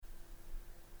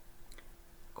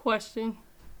Question: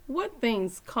 what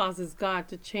things causes God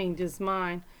to change his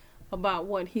mind about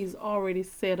what he's already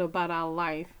said about our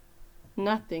life?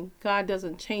 Nothing. God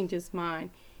doesn't change his mind.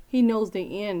 He knows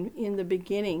the end in the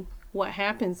beginning. What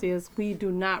happens is we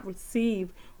do not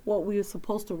receive what we are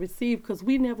supposed to receive because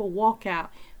we never walk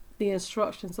out the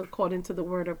instructions according to the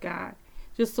word of God.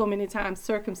 Just so many times,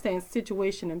 circumstance,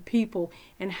 situation, and people,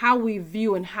 and how we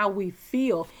view and how we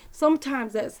feel,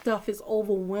 sometimes that stuff is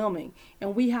overwhelming,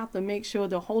 and we have to make sure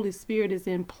the Holy Spirit is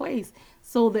in place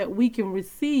so that we can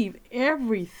receive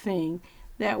everything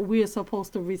that we're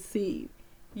supposed to receive.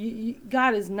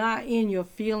 God is not in your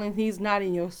feelings. He's not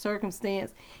in your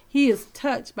circumstance. He is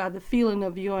touched by the feeling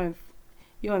of your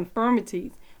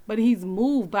infirmities, but he's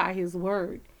moved by his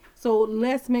word. So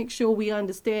let's make sure we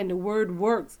understand the word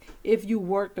works if you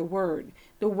work the word.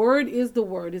 The word is the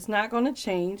word. It's not going to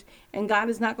change, and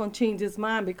God is not going to change his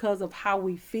mind because of how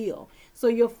we feel. So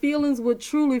your feelings will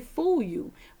truly fool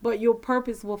you, but your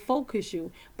purpose will focus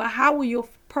you. But how will your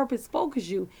purpose focus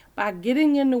you? By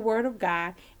getting in the word of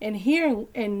God and hearing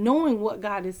and knowing what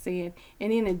God is saying.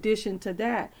 And in addition to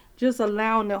that, just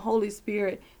allowing the Holy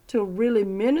Spirit to really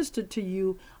minister to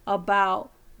you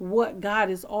about what God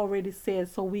has already said,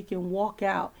 so we can walk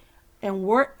out and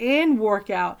work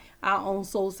out our own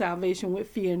soul salvation with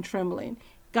fear and trembling.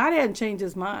 God hasn't changed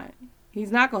his mind.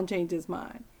 He's not going to change his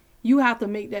mind. You have to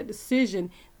make that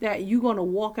decision that you're going to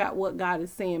walk out what God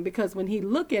is saying, because when he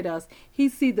look at us, he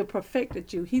see the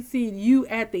perfected you. He see you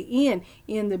at the end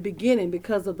in the beginning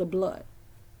because of the blood.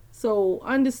 So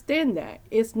understand that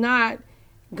it's not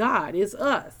God, it's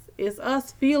us. It's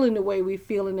us feeling the way we're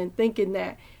feeling and thinking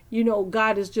that,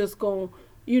 God is just going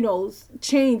to,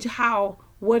 change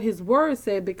what his word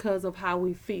said because of how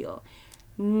we feel.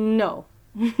 No.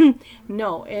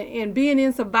 No. And being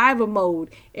in survival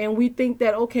mode, and we think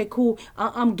that, okay, cool,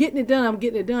 I'm getting it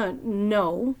done.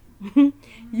 No.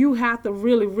 You have to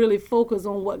really, really focus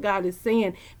on what God is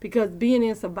saying, because being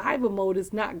in survival mode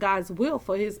is not God's will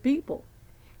for his people.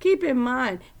 Keep in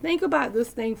mind, think about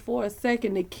this thing for a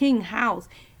second. The king house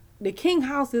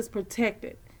is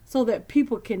protected so that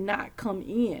people cannot come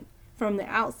in from the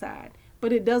outside.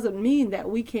 But it doesn't mean that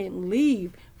we can't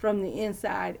leave from the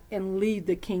inside and leave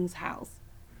the king's house.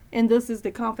 And this is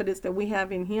the confidence that we have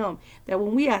in him, that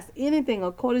when we ask anything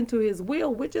according to his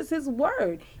will, which is his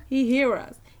word, he hears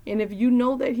us. And if you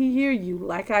know that he hears you,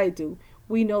 like I do,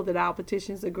 we know that our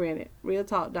petitions are granted. Real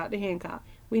Talk, Dr. Hancock.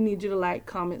 We need you to like,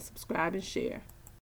 comment, subscribe, and share.